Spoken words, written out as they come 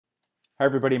Hi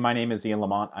everybody, my name is Ian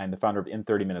Lamont. I'm the founder of In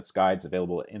 30 Minutes Guides,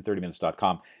 available at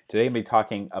in30minutes.com. Today I'm going to be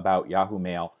talking about Yahoo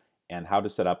Mail and how to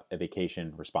set up a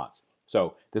vacation response.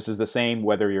 So this is the same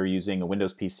whether you're using a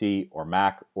Windows PC or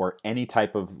Mac or any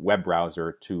type of web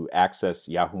browser to access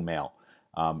Yahoo Mail.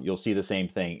 You'll see the same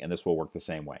thing and this will work the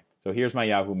same way. So here's my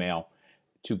Yahoo Mail.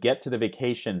 To get to the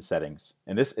vacation settings,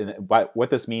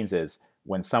 what this means is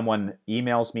when someone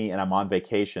emails me and I'm on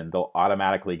vacation, they'll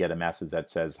automatically get a message that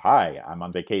says, "Hi, I'm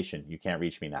on vacation. You can't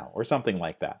reach me now," or something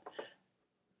like that.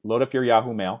 Load up your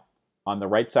Yahoo Mail. On the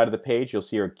right side of the page, you'll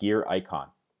see your gear icon.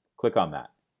 Click on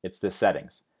that. It's the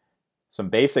settings. Some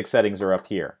basic settings are up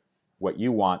here. What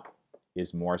you want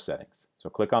is more settings. So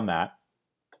click on that.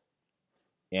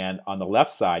 And on the left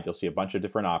side, you'll see a bunch of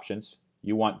different options.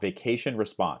 You want vacation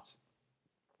response.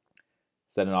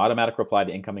 Set an automatic reply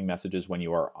to incoming messages when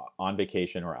you are on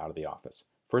vacation or out of the office.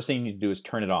 First thing you need to do is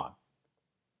turn it on.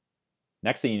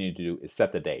 Next thing you need to do is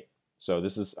set the date. So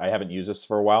I haven't used this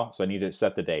for a while, so I need to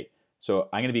set the date. So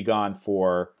I'm going to be gone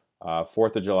for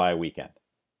 4th of July weekend.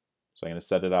 So I'm going to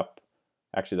set it up,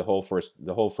 actually the whole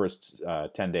first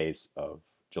 10 days of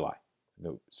July.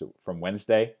 So from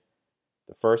Wednesday,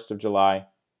 the 1st of July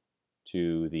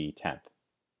to the 10th.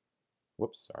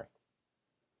 Whoops, sorry.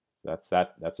 That's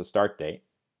the start date.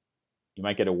 You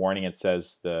might get a warning. It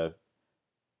says the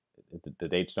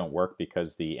dates don't work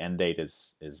because the end date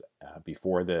is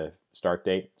before the start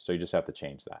date. So you just have to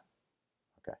change that.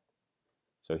 Okay.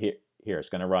 So here it's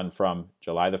going to run from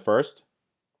July the 1st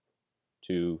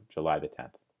to July the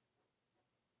 10th.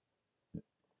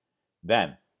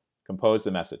 Then compose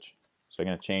the message. So I'm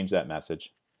going to change that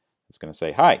message. It's going to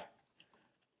say, "Hi,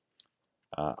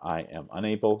 I am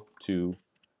unable to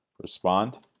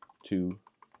respond to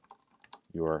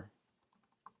your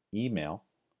email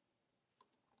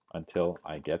until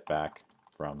I get back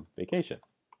from vacation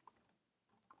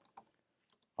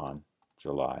on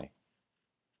July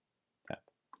 10th.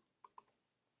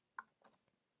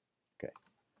 Okay.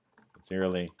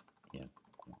 Sincerely, Ian.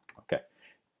 Okay.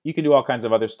 You can do all kinds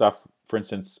of other stuff. For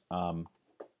instance,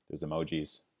 there's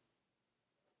emojis.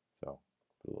 So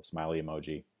put a little smiley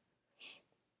emoji.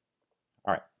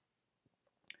 All right.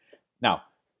 Now,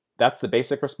 that's the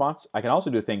basic response. I can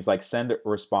also do things like send a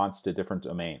response to different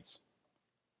domains.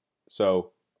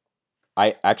 So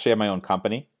I actually have my own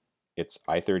company. It's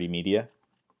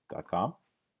i30media.com.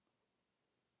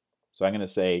 So I'm going to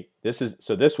say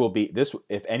this will be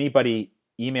if anybody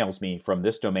emails me from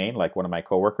this domain, like one of my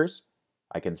coworkers,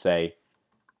 I can say,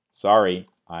 "Sorry,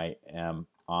 I am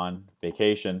on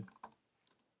vacation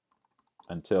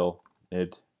until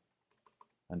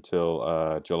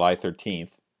July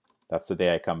 13th. That's the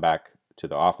day I come back to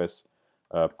the office.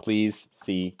 Please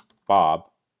see Bob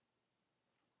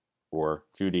or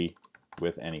Judy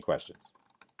with any questions."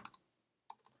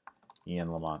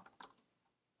 Ian Lamont,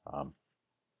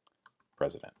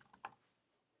 President.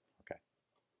 Okay.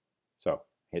 So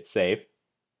hit save.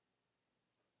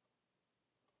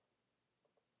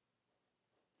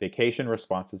 Vacation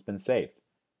response has been saved.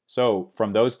 So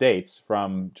from those dates,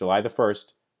 from July the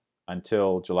 1st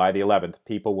until July the 11th,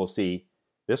 people will see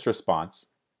this response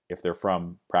if they're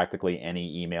from practically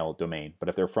any email domain. But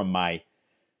if they're from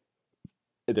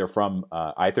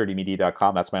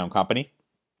i30media.com, that's my own company,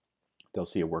 they'll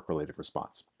see a work-related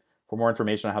response. For more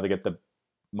information on how to get the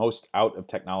most out of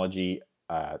technology,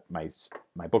 my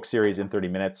book series In 30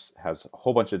 Minutes has a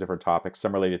whole bunch of different topics,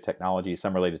 some related to technology,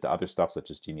 some related to other stuff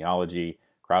such as genealogy,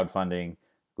 crowdfunding,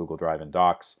 Google Drive and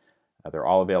Docs. They're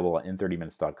all available at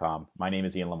in30minutes.com. My name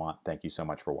is Ian Lamont. Thank you so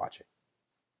much for watching.